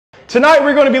Tonight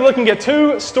we're going to be looking at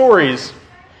two stories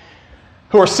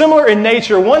who are similar in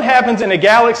nature. One happens in a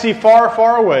galaxy far,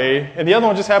 far away, and the other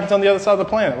one just happens on the other side of the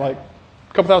planet, like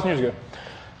a couple thousand years ago.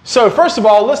 So first of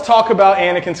all, let's talk about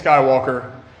Anakin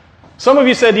Skywalker. Some of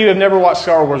you said you have never watched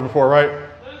Star Wars before, right?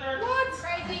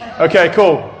 What? Okay,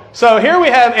 cool. So here we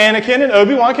have Anakin and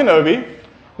Obi-Wan Kenobi.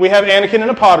 We have Anakin in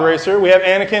a pod racer. We have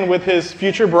Anakin with his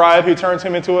future bride who turns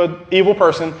him into an evil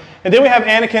person. And then we have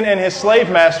Anakin and his slave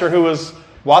master who is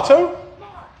Watto?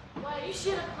 Well, you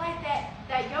should have played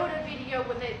that Yoda video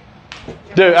with it.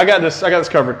 Dude, I got this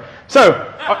covered.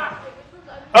 So,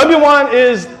 Obi-Wan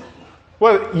is,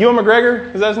 what, Ewan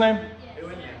McGregor? Is that his name?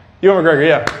 Ewan McGregor,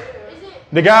 yeah.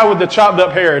 The guy with the chopped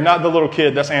up hair, not the little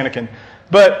kid. That's Anakin.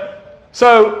 But,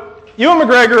 so, Ewan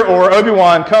McGregor or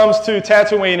Obi-Wan comes to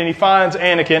Tatooine and he finds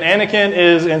Anakin. Anakin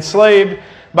is enslaved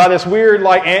by this weird,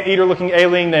 like, anteater looking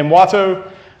alien named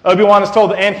Watto. Obi-Wan is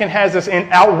told that Anakin has this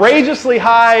outrageously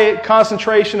high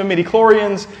concentration of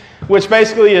midichlorians, which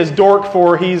basically is dork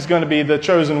for he's going to be the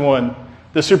chosen one,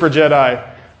 the super Jedi.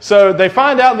 So they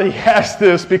find out that he has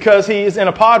this because he's in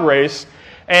a pod race,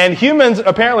 and humans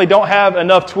apparently don't have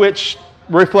enough twitch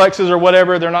reflexes or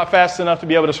whatever. They're not fast enough to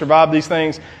be able to survive these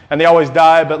things, and they always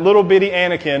die. But little bitty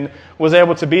Anakin was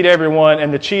able to beat everyone,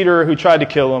 and the cheater who tried to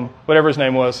kill him, whatever his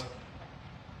name was.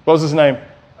 What was his name?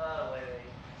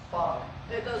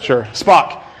 Sure,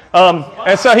 Spock.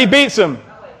 And so he beats him.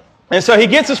 And so he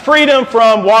gets his freedom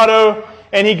from Watto,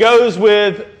 and he goes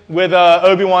with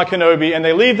Obi-Wan Kenobi, and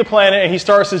they leave the planet, and he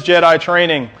starts his Jedi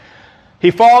training. He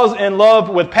falls in love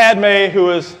with Padme, who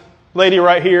is lady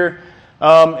right here,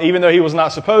 even though he was not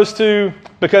supposed to,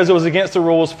 because it was against the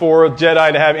rules for a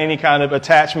Jedi to have any kind of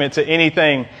attachment to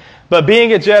anything. But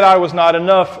being a Jedi was not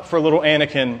enough for little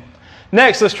Anakin.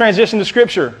 Next, let's transition to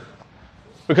Scripture,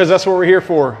 because that's what we're here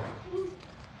for.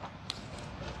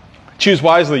 Choose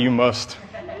wisely, you must.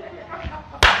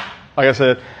 Like I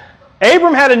said,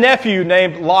 Abram had a nephew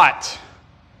named Lot.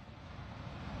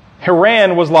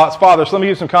 Haran was Lot's father. So let me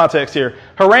give you some context here.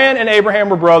 Haran and Abraham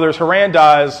were brothers. Haran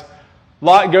dies.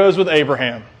 Lot goes with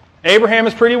Abraham. Abraham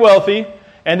is pretty wealthy,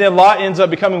 and then Lot ends up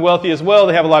becoming wealthy as well.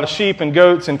 They have a lot of sheep and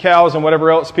goats and cows and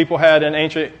whatever else people had in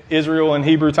ancient Israel and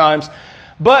Hebrew times.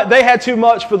 But they had too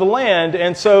much for the land,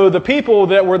 and so the people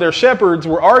that were their shepherds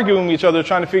were arguing with each other,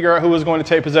 trying to figure out who was going to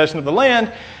take possession of the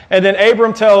land. And then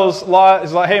Abram tells Lot,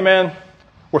 he's like, hey man,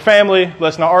 we're family,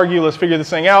 let's not argue, let's figure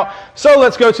this thing out. So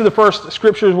let's go to the first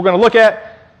scriptures we're going to look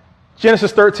at.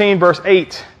 Genesis 13, verse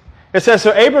 8. It says,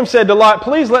 so Abram said to Lot,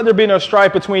 please let there be no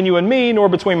strife between you and me, nor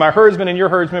between my herdsmen and your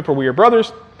herdsmen, for we are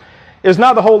brothers. Is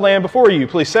not the whole land before you?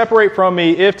 Please separate from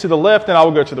me. If to the left, then I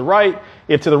will go to the right.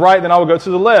 If to the right, then I will go to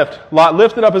the left. Lot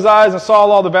lifted up his eyes and saw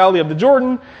all the valley of the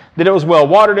Jordan, that it was well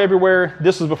watered everywhere.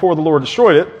 This was before the Lord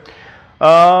destroyed it.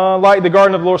 Like the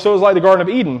garden of the Lord, so it was like the garden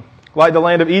of Eden, like the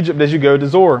land of Egypt as you go to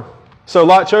Zor. So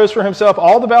Lot chose for himself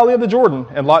all the valley of the Jordan,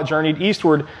 and Lot journeyed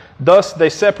eastward. Thus they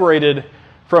separated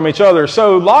from each other.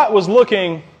 So Lot was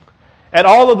looking at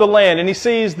all of the land, and he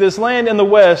sees this land in the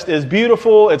west is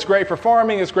beautiful, it's great for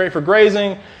farming, it's great for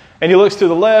grazing, and he looks to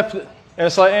the left, and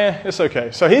it's like, it's okay.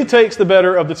 So he takes the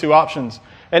better of the two options,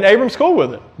 and Abram's cool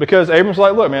with it, because Abram's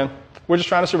like, look man, we're just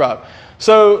trying to survive.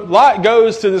 So Lot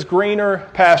goes to this greener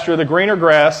pasture, the greener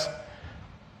grass,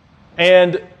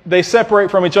 and they separate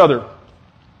from each other.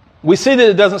 We see that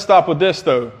it doesn't stop with this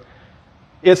though.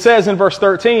 It says in verse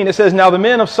 13, it says, now the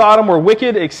men of Sodom were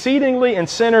wicked exceedingly and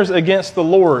sinners against the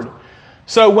Lord.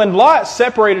 So when Lot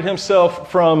separated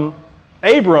himself from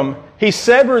Abram, he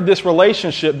severed this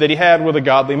relationship that he had with a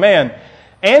godly man.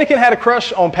 Anakin had a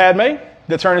crush on Padme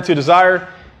that turned into desire,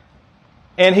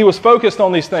 and he was focused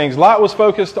on these things. Lot was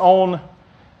focused on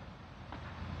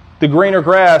the greener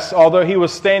grass, although he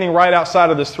was standing right outside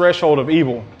of this threshold of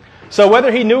evil. So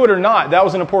whether he knew it or not, that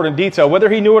was an important detail. Whether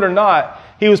he knew it or not,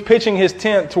 he was pitching his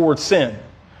tent towards sin.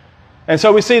 And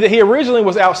so we see that he originally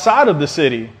was outside of the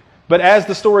city, but as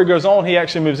the story goes on, he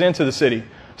actually moves into the city.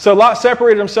 So Lot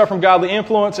separated himself from godly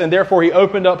influence, and therefore he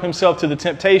opened up himself to the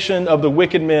temptation of the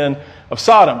wicked men of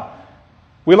Sodom.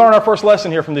 We learn our first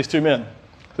lesson here from these two men.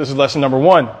 This is lesson number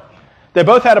 1. They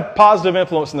both had a positive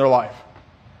influence in their life.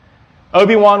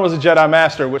 Obi-Wan was a Jedi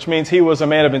Master, which means he was a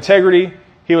man of integrity.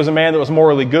 He was a man that was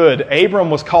morally good. Abram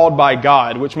was called by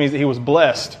God, which means that he was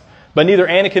blessed. But neither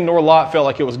Anakin nor Lot felt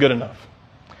like it was good enough.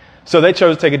 So they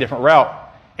chose to take a different route.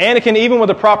 Anakin, even with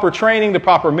the proper training, the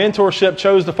proper mentorship,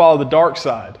 chose to follow the dark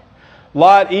side.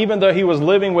 Lot, even though he was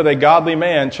living with a godly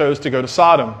man, chose to go to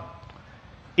Sodom.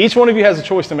 Each one of you has a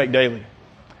choice to make daily.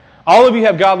 All of you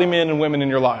have godly men and women in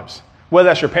your lives, whether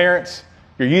that's your parents,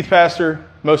 your youth pastor,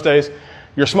 most days,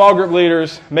 your small group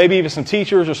leaders, maybe even some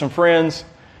teachers or some friends.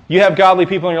 You have godly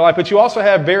people in your life, but you also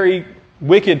have very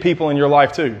wicked people in your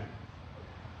life too.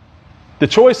 The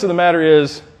choice of the matter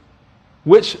is,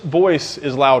 which voice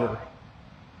is louder?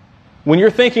 When you're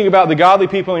thinking about the godly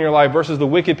people in your life versus the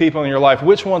wicked people in your life,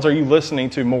 which ones are you listening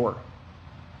to more?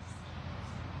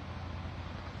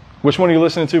 Which one are you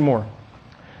listening to more?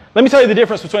 Let me tell you the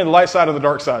difference between the light side and the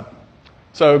dark side.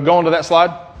 So go on to that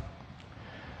slide.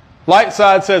 Light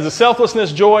side says the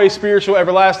selflessness, joy, spiritual,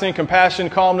 everlasting,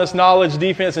 compassion, calmness, knowledge,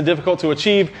 defense, and difficult to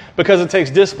achieve because it takes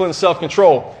discipline and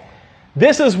self-control.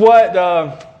 This is what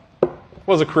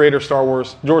was the creator of Star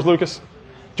Wars? George Lucas?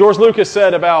 George Lucas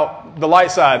said about the light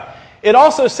side. It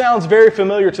also sounds very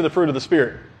familiar to the fruit of the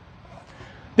Spirit.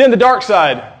 Then the dark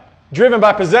side, driven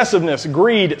by possessiveness,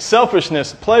 greed,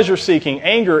 selfishness, pleasure-seeking,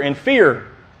 anger, and fear.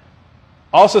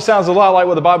 Also sounds a lot like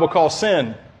what the Bible calls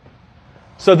sin.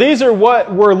 So these are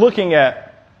what we're looking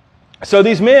at. So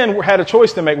these men had a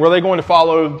choice to make. Were they going to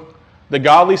follow the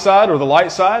godly side or the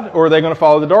light side, or are they going to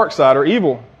follow the dark side or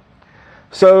evil?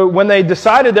 So when they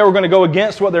decided they were going to go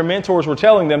against what their mentors were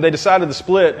telling them, they decided to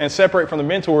split and separate from the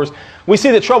mentors. We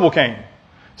see that trouble came.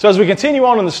 So as we continue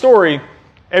on in the story,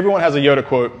 everyone has a Yoda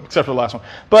quote, except for the last one.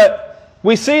 But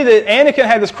we see that Anakin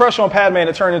had this crush on Padme and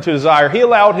it turned into desire. He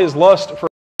allowed his lust for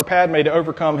Padme to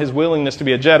overcome his willingness to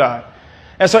be a Jedi.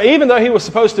 And so even though he was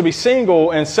supposed to be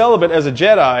single and celibate as a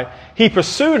Jedi, he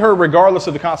pursued her regardless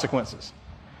of the consequences.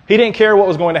 He didn't care what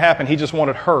was going to happen. He just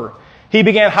wanted her. He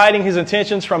began hiding his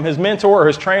intentions from his mentor or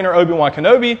his trainer, Obi-Wan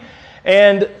Kenobi,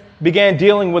 and began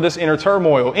dealing with this inner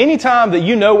turmoil. Anytime that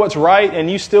you know what's right and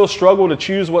you still struggle to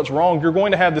choose what's wrong, you're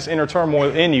going to have this inner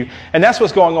turmoil in you. And that's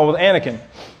what's going on with Anakin.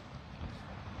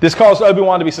 This caused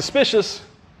Obi-Wan to be suspicious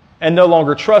and no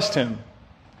longer trust him.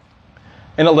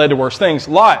 And it led to worse things.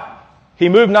 Lot, he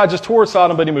moved not just towards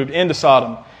Sodom, but he moved into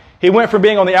Sodom. He went from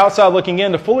being on the outside looking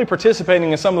in to fully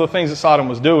participating in some of the things that Sodom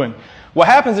was doing. What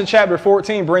happens in chapter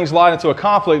 14 brings Lot into a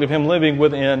conflict of him living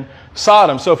within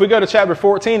Sodom. So if we go to chapter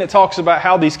 14, it talks about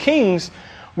how these kings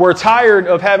were tired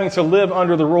of having to live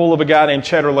under the rule of a guy named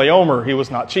Chedorlaomer. He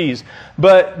was not cheese.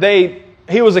 But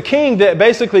he was a king that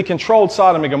basically controlled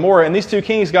Sodom and Gomorrah. And these two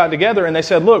kings got together and they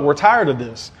said, look, we're tired of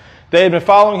this. They had been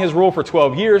following his rule for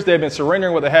 12 years. They had been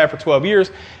surrendering what they had for 12 years.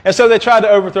 And so they tried to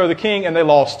overthrow the king and they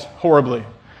lost horribly.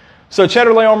 So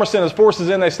Chedorlaomer sent his forces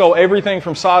in. They stole everything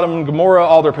from Sodom and Gomorrah,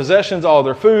 all their possessions, all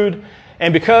their food.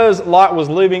 And because Lot was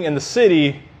living in the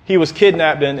city, he was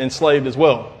kidnapped and enslaved as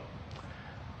well.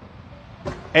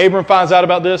 Abram finds out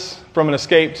about this from an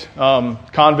escaped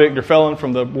convict or felon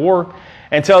from the war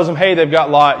and tells him, hey, they've got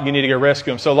Lot. You need to go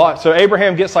rescue him. So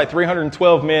Abraham gets like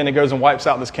 312 men and goes and wipes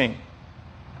out this king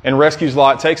and rescues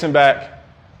Lot, takes him back.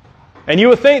 And you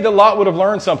would think that Lot would have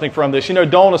learned something from this. You know,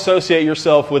 don't associate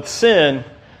yourself with sin.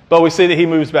 But we see that he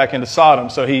moves back into Sodom,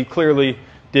 so he clearly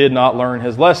did not learn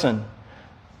his lesson.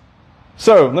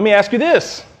 So, let me ask you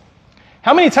this.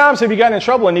 How many times have you gotten in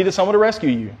trouble and needed someone to rescue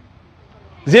you?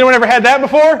 Has anyone ever had that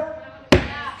before?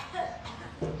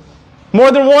 More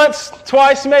than once,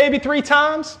 twice, maybe 3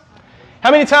 times?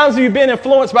 How many times have you been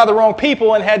influenced by the wrong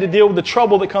people and had to deal with the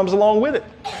trouble that comes along with it?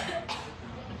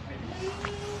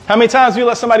 How many times have you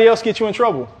let somebody else get you in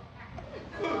trouble?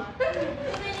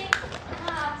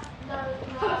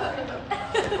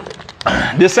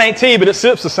 This ain't tea, but it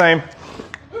sips the same.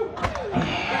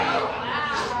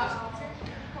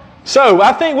 So,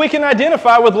 I think we can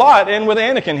identify with Lot and with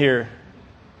Anakin here.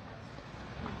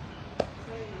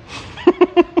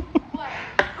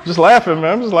 Just laughing,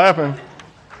 man. I'm just laughing.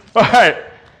 All right.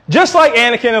 Just like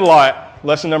Anakin and Lot,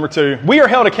 lesson number 2, we are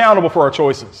held accountable for our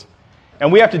choices.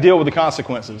 And we have to deal with the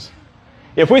consequences.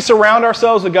 If we surround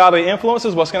ourselves with godly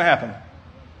influences, what's going to happen?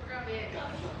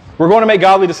 We're going to make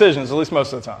godly decisions, at least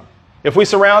most of the time. If we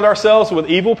surround ourselves with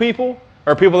evil people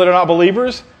or people that are not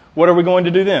believers, what are we going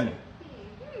to do then?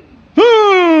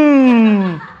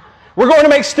 We're going to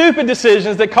make stupid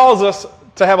decisions that cause us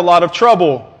to have a lot of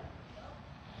trouble.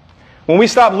 When we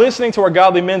stop listening to our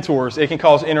godly mentors, it can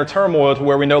cause inner turmoil to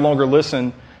where we no longer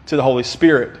listen to the Holy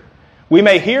Spirit. We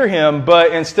may hear Him,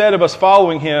 but instead of us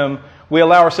following Him, we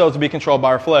allow ourselves to be controlled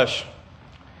by our flesh.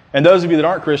 And those of you that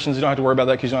aren't Christians, you don't have to worry about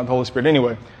that because you don't have the Holy Spirit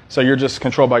anyway. So you're just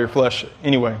controlled by your flesh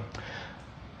anyway.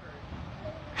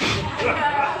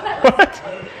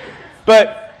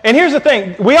 What? And here's the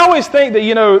thing. We always think that,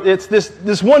 it's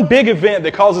this one big event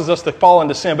that causes us to fall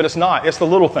into sin, but it's not. It's the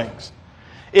little things.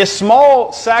 It's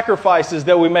small sacrifices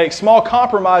that we make, small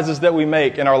compromises that we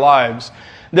make in our lives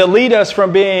that lead us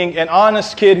from being an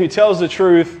honest kid who tells the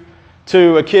truth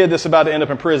to a kid that's about to end up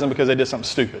in prison because they did something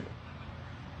stupid.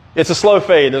 It's a slow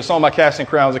fade. There's a song by Casting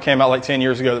Crowns that came out like 10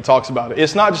 years ago that talks about it.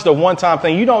 It's not just a one-time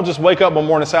thing. You don't just wake up one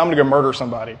morning and say, I'm going to go murder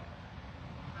somebody.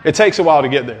 It takes a while to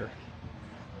get there.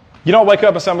 You don't wake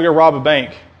up and say, I'm going to go rob a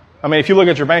bank. I mean, if you look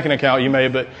at your banking account, you may,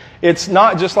 but it's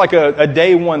not just like a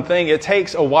day one thing. It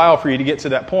takes a while for you to get to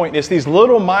that point. It's these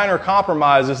little minor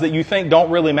compromises that you think don't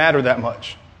really matter that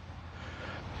much.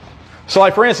 So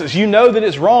like, for instance, you know that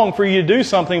it's wrong for you to do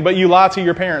something, but you lie to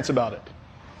your parents about it.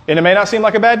 And it may not seem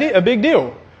like a big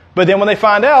deal. But then when they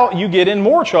find out, you get in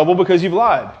more trouble because you've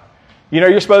lied. You know,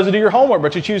 you're supposed to do your homework,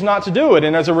 but you choose not to do it.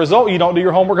 And as a result, you don't do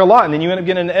your homework a lot. And then you end up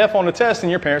getting an F on the test and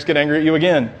your parents get angry at you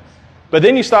again. But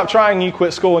then you stop trying and you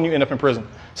quit school and you end up in prison.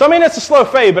 So, I mean, it's a slow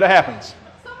fade, but it happens.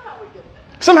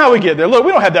 Somehow we get there. Look,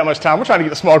 we don't have that much time. We're trying to get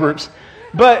to small groups.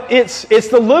 But it's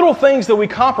the little things that we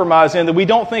compromise in that we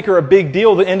don't think are a big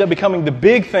deal that end up becoming the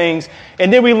big things.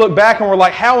 And then we look back and we're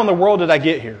like, how in the world did I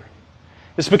get here?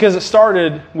 It's because it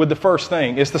started with the first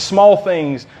thing. It's the small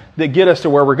things that get us to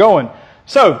where we're going.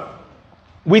 So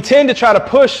we tend to try to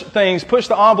push the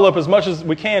envelope as much as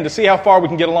we can to see how far we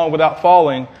can get along without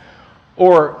falling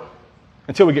or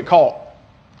until we get caught.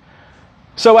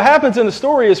 So what happens in the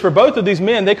story is for both of these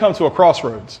men, they come to a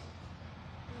crossroads.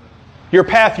 Your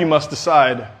path you must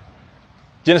decide.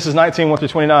 Genesis 19, 1 through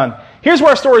 29. Here's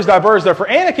where our stories diverge though. For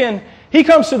Anakin, he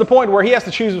comes to the point where he has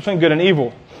to choose between good and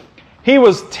evil. He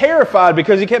was terrified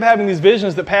because he kept having these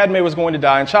visions that Padme was going to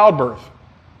die in childbirth.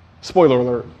 Spoiler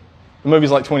alert. The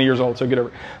movie's like 20 years old, so get over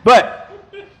it. But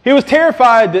he was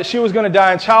terrified that she was going to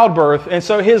die in childbirth, and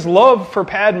so his love for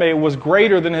Padme was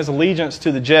greater than his allegiance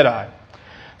to the Jedi.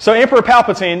 So Emperor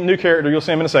Palpatine, new character, you'll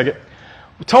see him in a second,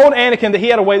 told Anakin that he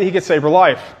had a way that he could save her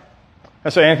life.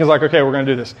 And so Anakin's like, okay, we're going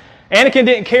to do this. Anakin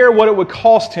didn't care what it would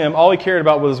cost him. All he cared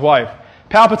about was his wife.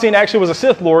 Palpatine actually was a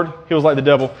Sith Lord. He was like the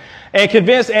devil. And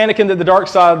convinced Anakin that the dark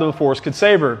side of the Force could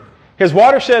save her. His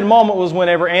watershed moment was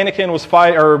whenever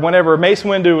whenever Mace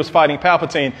Windu was fighting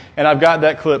Palpatine. And I've got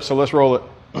that clip, so let's roll it.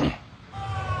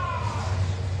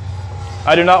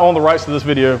 I do not own the rights to this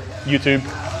video, YouTube.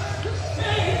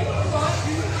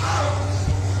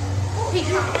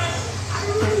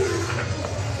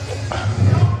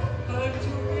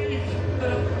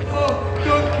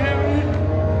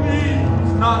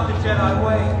 Not the Jedi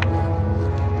way.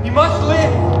 You must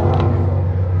live.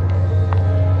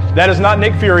 That is not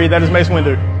Nick Fury. That is Mace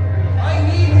Windu. I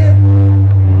need him.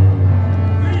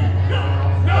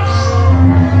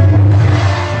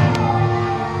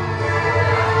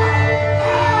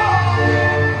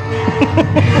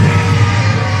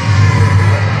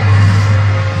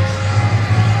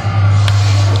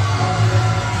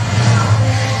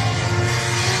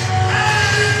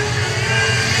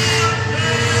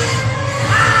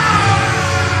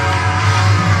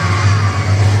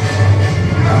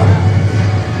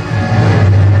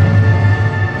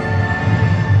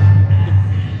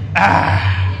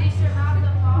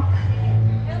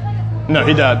 No,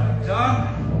 he died. Done.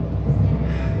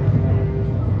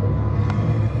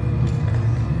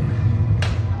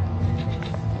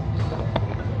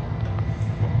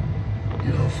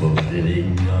 You're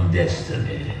fulfilling your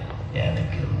destiny,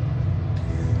 Anakin.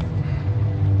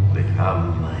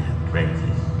 Become my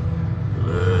apprentice.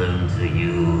 Learn to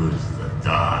use the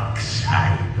dark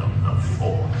side of the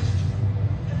Force.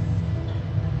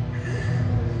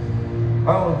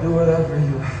 I will do whatever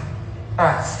you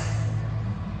ask.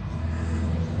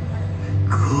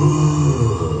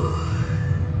 Good.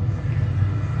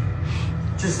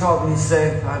 Just help me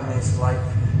save Padme's life.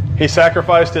 He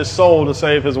sacrificed his soul to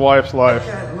save his wife's I life.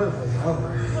 can't live without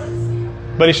her.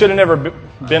 But he should have never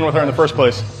been with her in the first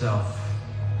place. Self.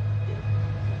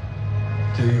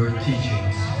 Do your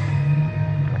teachings.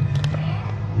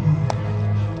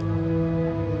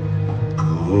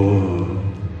 Good.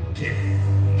 You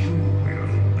will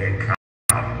become.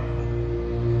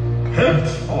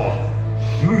 Henceforth,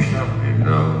 you shall be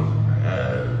known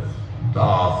as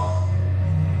Darth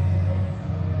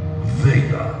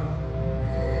Vader.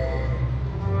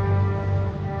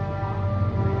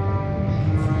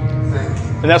 Thank you.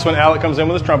 And that's when Alec comes in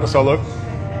with his trumpet solo. All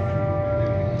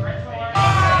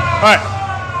right.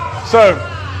 So,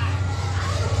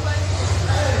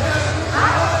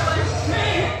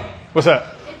 what's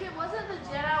that? If it wasn't the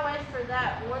Jedi way for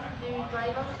that one dude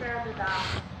laying on the ground to die,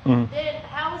 then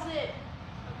how is it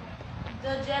the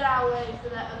Jedi way for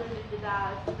that other dude to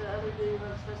die if the other dude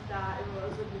was supposed to die and it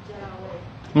wasn't the Jedi way?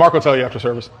 Mark will tell you after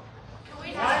service. Can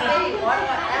we just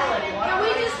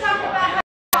talk about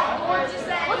how gorgeous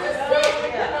that is?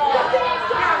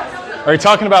 Are you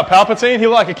talking about Palpatine? He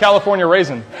looked like a California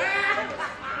raisin.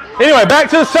 Anyway, back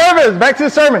to the service. Back to the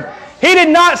sermon. He did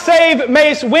not save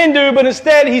Mace Windu, but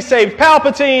instead he saved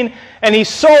Palpatine, and he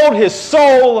sold his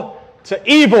soul to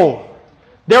evil.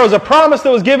 There was a promise that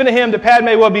was given to him that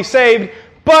Padme would be saved,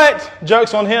 But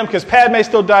joke's on him because Padme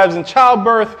still dies in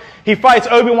childbirth. He fights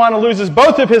Obi-Wan and loses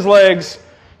both of his legs.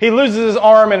 He loses his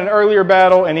arm in an earlier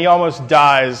battle, and he almost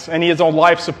dies. And he is on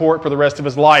life support for the rest of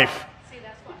his life. See,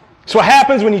 that's why. So what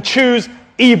happens when you choose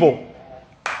evil?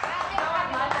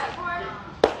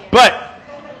 But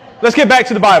let's get back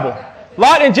to the Bible.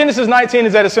 Lot in Genesis 19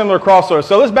 is at a similar crossroads.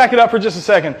 So let's back it up for just a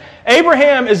second.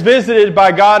 Abraham is visited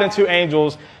by God and two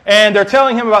angels, and they're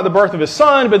telling him about the birth of his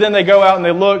son, but then they go out and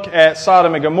they look at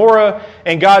Sodom and Gomorrah,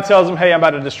 and God tells them, hey, I'm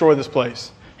about to destroy this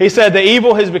place. He said the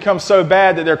evil has become so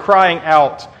bad that they're crying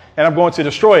out, and I'm going to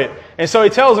destroy it. And so he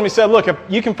tells them, he said, look, if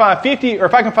you can find 50, or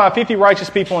if I can find 50 righteous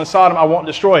people in Sodom, I won't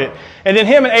destroy it. And then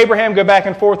him and Abraham go back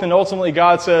and forth, and ultimately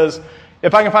God says,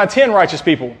 if I can find 10 righteous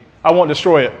people, I won't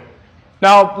destroy it.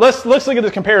 Now, let's look at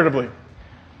this comparatively.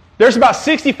 There's about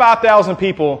 65,000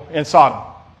 people in Sodom,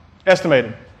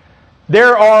 estimated.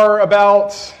 There are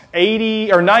about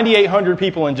 80 or 9,800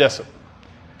 people in Jessup.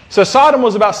 So Sodom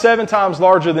was about 7 times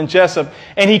larger than Jessup,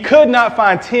 and he could not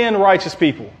find 10 righteous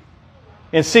people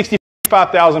in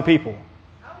 65,000 people.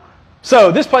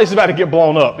 So this place is about to get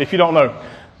blown up, if you don't know.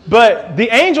 But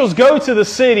the angels go to the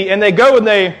city, and they go and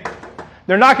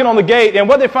they're knocking on the gate, and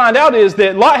what they find out is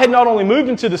that Lot had not only moved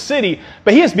into the city,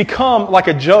 but he has become like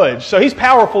a judge. So he's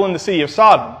powerful in the city of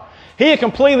Sodom. He had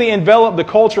completely enveloped the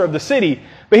culture of the city.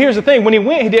 But here's the thing, when he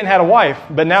went, he didn't have a wife,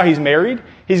 but now he's married.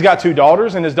 He's got 2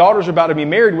 daughters, and his daughters are about to be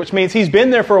married, which means he's been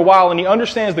there for a while, and he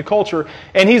understands the culture,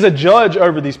 and he's a judge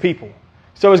over these people.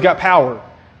 So he's got power,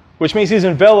 which means he's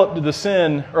enveloped the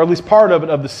sin, or at least part of it,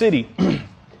 of the city.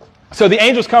 So the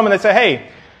angels come and they say, hey,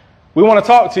 we want to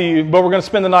talk to you, but we're going to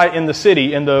spend the night in the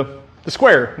city, in the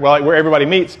square, where everybody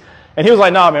meets. And he was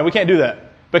like, nah, man, we can't do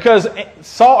that. Because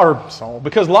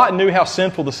because Lot knew how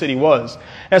sinful the city was.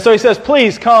 And so he says,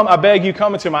 please come, I beg you,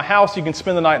 come into my house. You can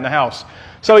spend the night in the house.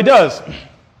 So he does.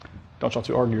 Don't y'all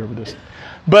two argue over this.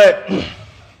 But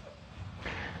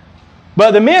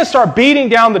the men start beating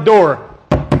down the door.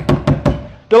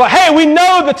 They're like, hey, we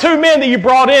know the 2 men that you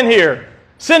brought in here.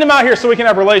 Send them out here so we can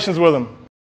have relations with them.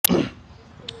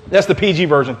 That's the PG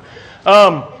version.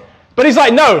 But he's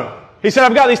like, no. He said,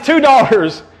 I've got these 2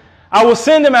 daughters. I will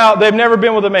send them out. They've never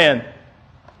been with a man.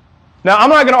 Now, I'm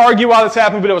not going to argue why this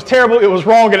happened, but it was terrible, it was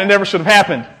wrong, and it never should have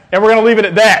happened. And we're going to leave it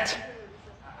at that.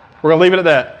 We're going to leave it at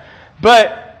that.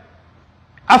 But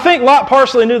I think Lot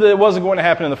partially knew that it wasn't going to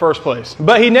happen in the first place.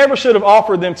 But he never should have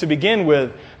offered them to begin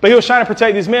with. But he was trying to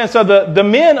protect these men. So the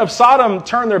men of Sodom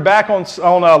turned their back on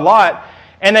Lot,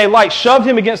 and they shoved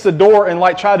him against the door and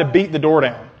tried to beat the door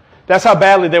down. That's how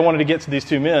badly they wanted to get to these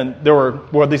 2 men. There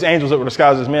were these angels that were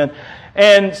disguised as men.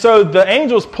 And so the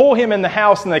angels pull him in the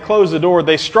house and they close the door.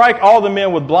 They strike all the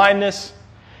men with blindness.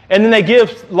 And then they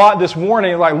give Lot this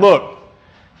warning like, look,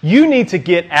 you need to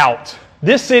get out.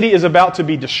 This city is about to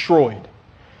be destroyed.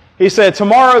 He said,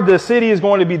 tomorrow the city is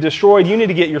going to be destroyed. You need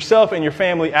to get yourself and your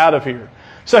family out of here.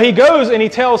 So he goes and he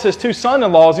tells his 2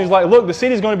 son-in-laws, he's like, look, the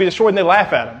city is going to be destroyed. And they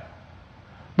laugh at him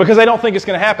because they don't think it's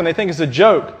going to happen. They think it's a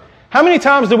joke. How many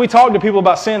times do we talk to people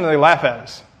about sin and they laugh at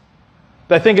us?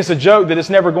 They think it's a joke, that it's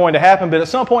never going to happen, but at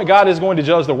some point God is going to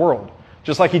judge the world,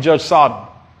 just like he judged Sodom.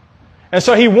 And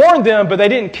so he warned them, but they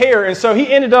didn't care. And so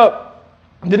he ended up,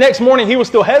 the next morning he was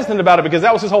still hesitant about it because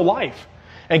that was his whole life.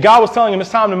 And God was telling him it's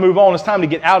time to move on, it's time to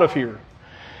get out of here.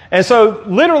 And so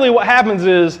literally what happens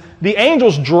is the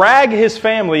angels drag his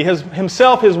family,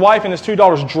 himself, his wife, and his 2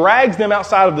 daughters, drags them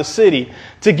outside of the city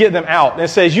to get them out. And it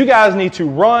says, you guys need to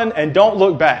run and don't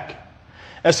look back.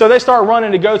 And so they start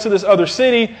running to go to this other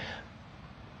city.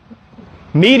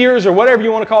 Meteors or whatever you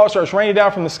want to call it starts raining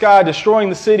down from the sky, destroying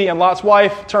the city, and Lot's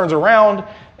wife turns around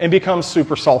and becomes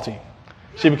super salty.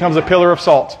 She becomes a pillar of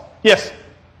salt. Yes?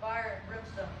 Fire and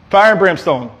brimstone. Fire and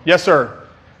brimstone. Yes, sir.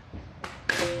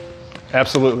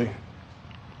 Absolutely.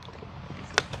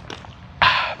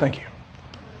 Thank you.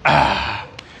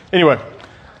 Anyway,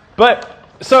 but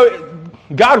so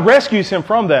God rescues him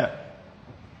from that.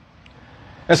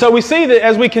 And so we see that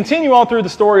as we continue on through the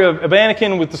story of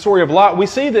Anakin with the story of Lot, we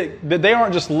see that they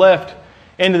aren't just left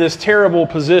into this terrible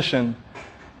position.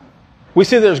 We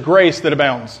see there's grace that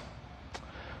abounds.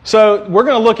 So we're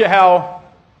going to look at how...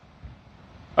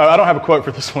 I don't have a quote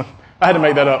for this one. I had to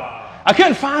make that up. I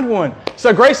couldn't find one.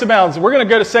 So grace abounds. We're going to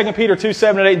go to 2 Peter 2,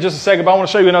 7 and 8 in just a second, but I want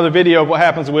to show you another video of what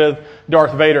happens with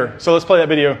Darth Vader. So let's play that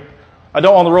video. I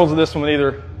don't own the rules of this one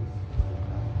either.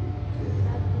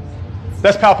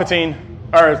 That's Palpatine.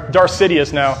 Or Darth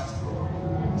Sidious now.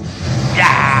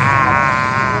 Yeah!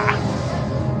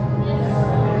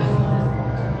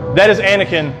 That is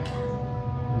Anakin,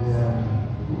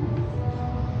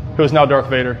 who is now Darth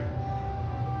Vader.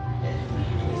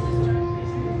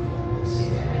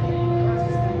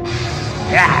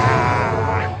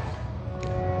 Yeah!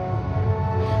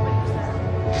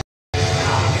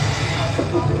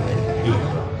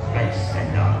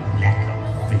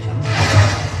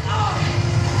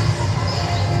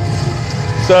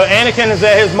 So Anakin is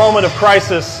at his moment of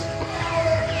crisis.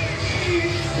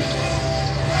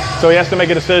 So he has to make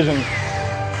a decision.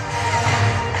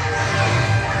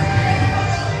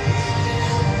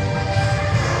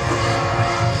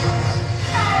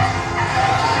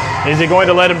 Is he going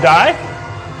to let him die?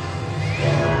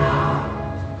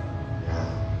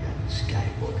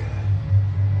 Skywalker.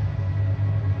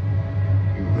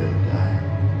 You will die.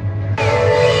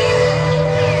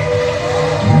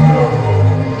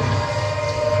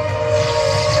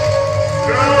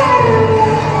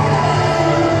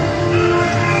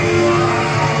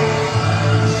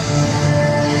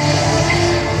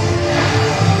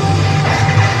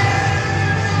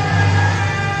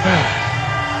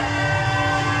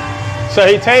 So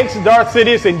he takes Darth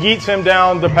Sidious and yeets him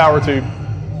down the power tube.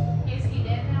 Is he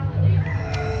dead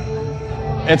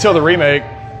now? Until the remake.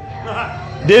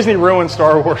 Disney ruined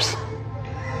Star Wars.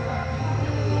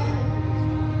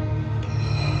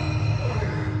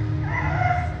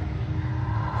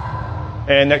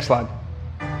 And next slide.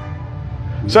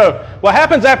 So what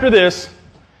happens after this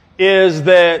is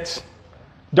that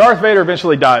Darth Vader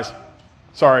eventually dies.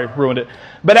 Sorry, ruined it.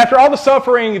 But after all the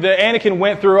suffering that Anakin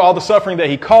went through, all the suffering that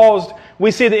he caused, we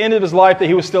see at the end of his life that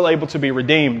he was still able to be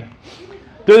redeemed.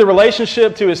 Through the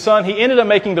relationship to his son, he ended up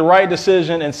making the right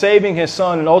decision and saving his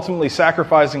son and ultimately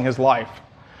sacrificing his life.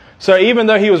 So even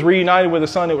though he was reunited with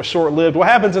his son, it was short-lived. What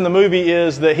happens in the movie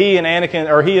is that he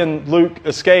and Luke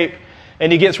escape,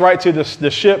 and he gets right to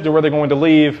the ship to where they're going to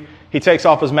leave. He takes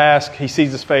off his mask, he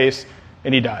sees his face,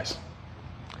 and he dies.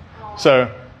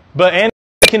 But Anakin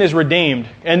is redeemed.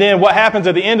 And then what happens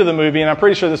at the end of the movie, and I'm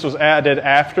pretty sure this was added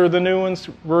after the new ones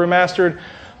were remastered,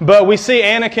 but we see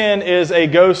Anakin is a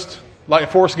ghost, like a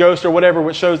Force ghost or whatever,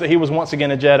 which shows that he was once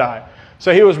again a Jedi.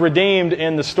 So he was redeemed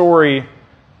in the story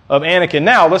of Anakin.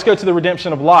 Now, let's go to the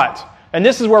redemption of Lot. And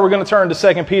this is where we're going to turn to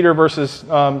 2 Peter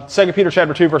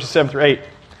chapter 2, verses 7 through 8.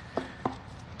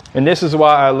 And this is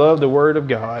why I love the Word of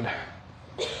God.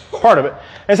 Part of it.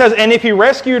 It says, and if he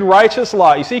rescued righteous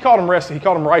Lot, you see he called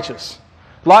him righteous.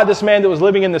 Lot, this man that was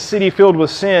living in the city filled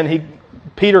with sin,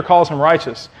 Peter calls him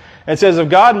righteous. And it says, if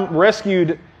God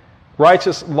rescued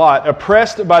righteous Lot,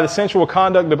 oppressed by the sensual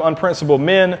conduct of unprincipled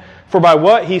men, for by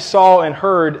what he saw and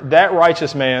heard, that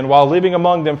righteous man, while living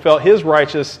among them, felt his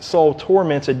righteous soul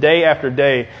tormented day after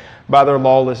day by their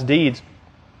lawless deeds.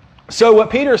 So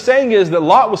what Peter is saying is that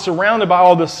Lot was surrounded by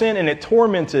all this sin and it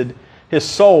tormented his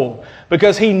soul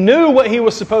because he knew what he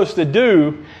was supposed to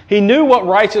do. He knew what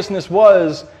righteousness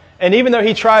was. And even though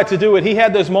he tried to do it, he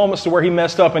had those moments to where he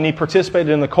messed up and he participated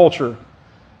in the culture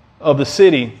of the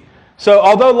city. So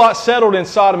although Lot settled in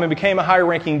Sodom and became a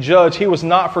high-ranking judge, he was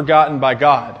not forgotten by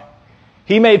God.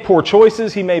 He made poor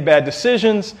choices, he made bad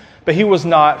decisions, but he was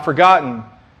not forgotten.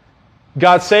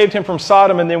 God saved him from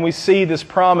Sodom, and then we see this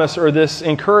promise or this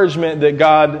encouragement that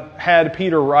God had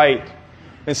Peter write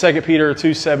in 2 Peter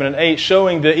 2, 7 and 8,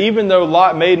 showing that even though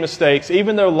Lot made mistakes,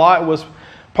 even though Lot was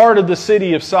part of the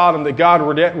city of Sodom, that God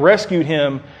rescued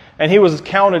him and he was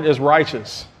counted as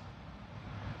righteous.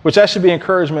 Which that should be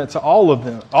encouragement to all of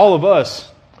them, all of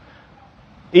us.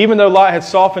 Even though Lot had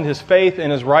softened his faith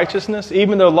and his righteousness,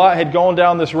 even though Lot had gone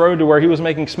down this road to where he was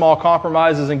making small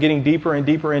compromises and getting deeper and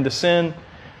deeper into sin,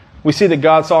 we see that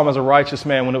God saw him as a righteous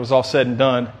man when it was all said and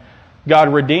done.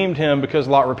 God redeemed him because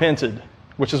Lot repented,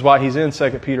 which is why he's in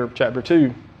 2 Peter chapter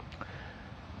 2.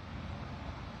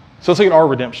 So let's look at our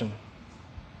redemption.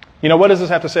 What does this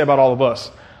have to say about all of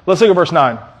us? Let's look at verse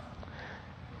 9.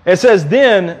 It says,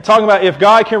 then, talking about if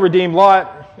God can redeem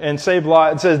Lot and save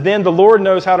Lot, it says, then the Lord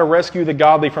knows how to rescue the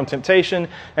godly from temptation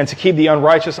and to keep the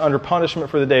unrighteous under punishment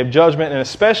for the day of judgment, and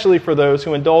especially for those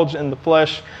who indulge in the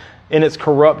flesh in its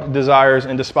corrupt desires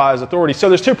and despise authority. So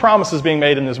there's two promises being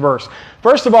made in this verse.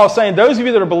 First of all, saying those of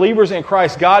you that are believers in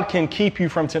Christ, God can keep you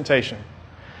from temptation.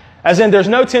 As in, there's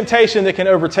no temptation that can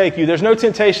overtake you. There's no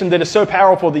temptation that is so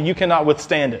powerful that you cannot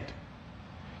withstand it.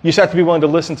 You just have to be willing to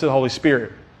listen to the Holy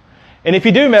Spirit. And if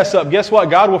you do mess up, guess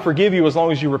what? God will forgive you as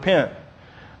long as you repent.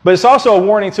 But it's also a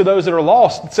warning to those that are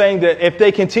lost, saying that if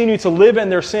they continue to live in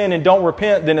their sin and don't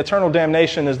repent, then eternal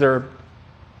damnation is their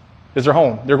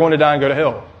home. They're going to die and go to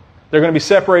hell. They're going to be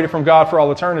separated from God for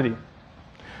all eternity.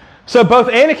 So both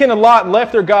Anakin and Lot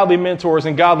left their godly mentors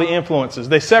and godly influences.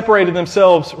 They separated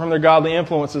themselves from their godly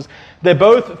influences. They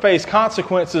both faced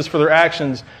consequences for their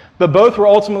actions, but both were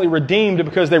ultimately redeemed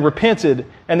because they repented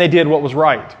and they did what was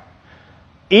right.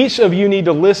 Each of you need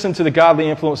to listen to the godly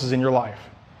influences in your life.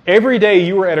 Every day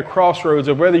you are at a crossroads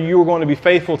of whether you are going to be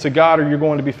faithful to God or you're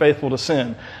going to be faithful to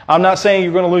sin. I'm not saying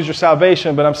you're going to lose your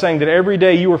salvation, but I'm saying that every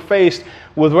day you are faced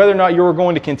with whether or not you're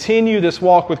going to continue this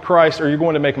walk with Christ or you're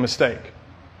going to make a mistake.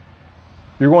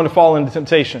 You're going to fall into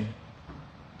temptation.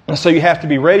 And so you have to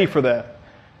be ready for that.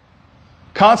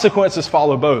 Consequences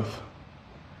follow both,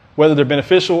 whether they're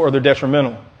beneficial or they're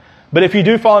detrimental. But if you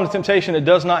do fall into temptation, it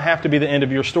does not have to be the end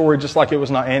of your story, just like it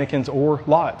was not Anakin's or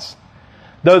Lot's.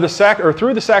 Though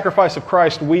through the sacrifice of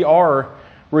Christ, we are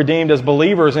redeemed as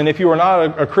believers. And if you are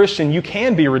not a Christian, you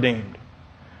can be redeemed.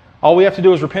 All we have to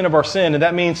do is repent of our sin, and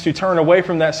that means to turn away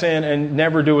from that sin and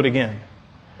never do it again.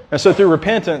 And so through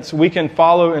repentance, we can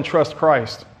follow and trust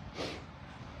Christ.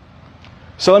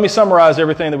 So let me summarize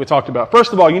everything that we talked about.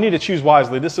 First of all, you need to choose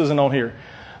wisely. This isn't on here.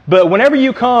 But whenever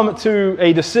you come to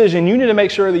a decision, you need to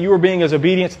make sure that you are being as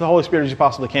obedient to the Holy Spirit as you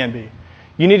possibly can be.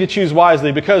 You need to choose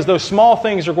wisely, because those small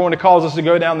things are going to cause us to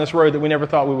go down this road that we never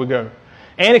thought we would go.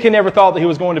 Anakin never thought that he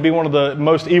was going to be one of the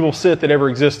most evil Sith that ever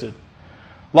existed.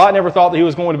 Lot never thought that he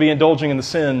was going to be indulging in the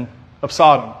sin of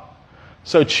Sodom.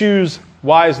 So choose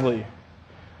wisely.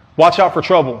 Watch out for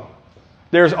trouble.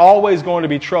 There's always going to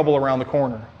be trouble around the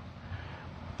corner.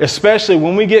 Especially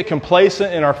when we get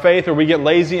complacent in our faith or we get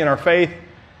lazy in our faith,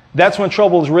 that's when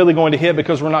trouble is really going to hit,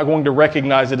 because we're not going to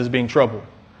recognize it as being trouble.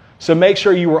 So make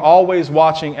sure you are always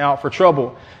watching out for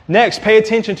trouble. Next, pay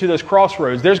attention to those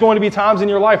crossroads. There's going to be times in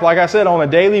your life, like I said, on a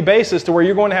daily basis, to where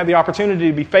you're going to have the opportunity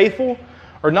to be faithful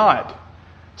or not.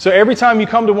 So every time you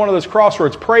come to one of those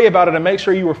crossroads, pray about it and make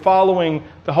sure you are following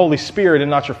the Holy Spirit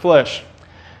and not your flesh.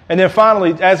 And then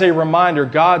finally, as a reminder,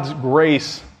 God's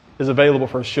grace is available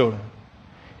for His children.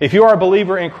 If you are a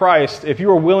believer in Christ, if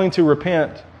you are willing to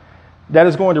repent, that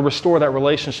is going to restore that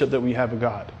relationship that we have with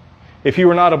God. If you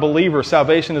are not a believer,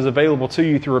 salvation is available to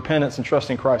you through repentance and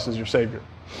trusting Christ as your Savior.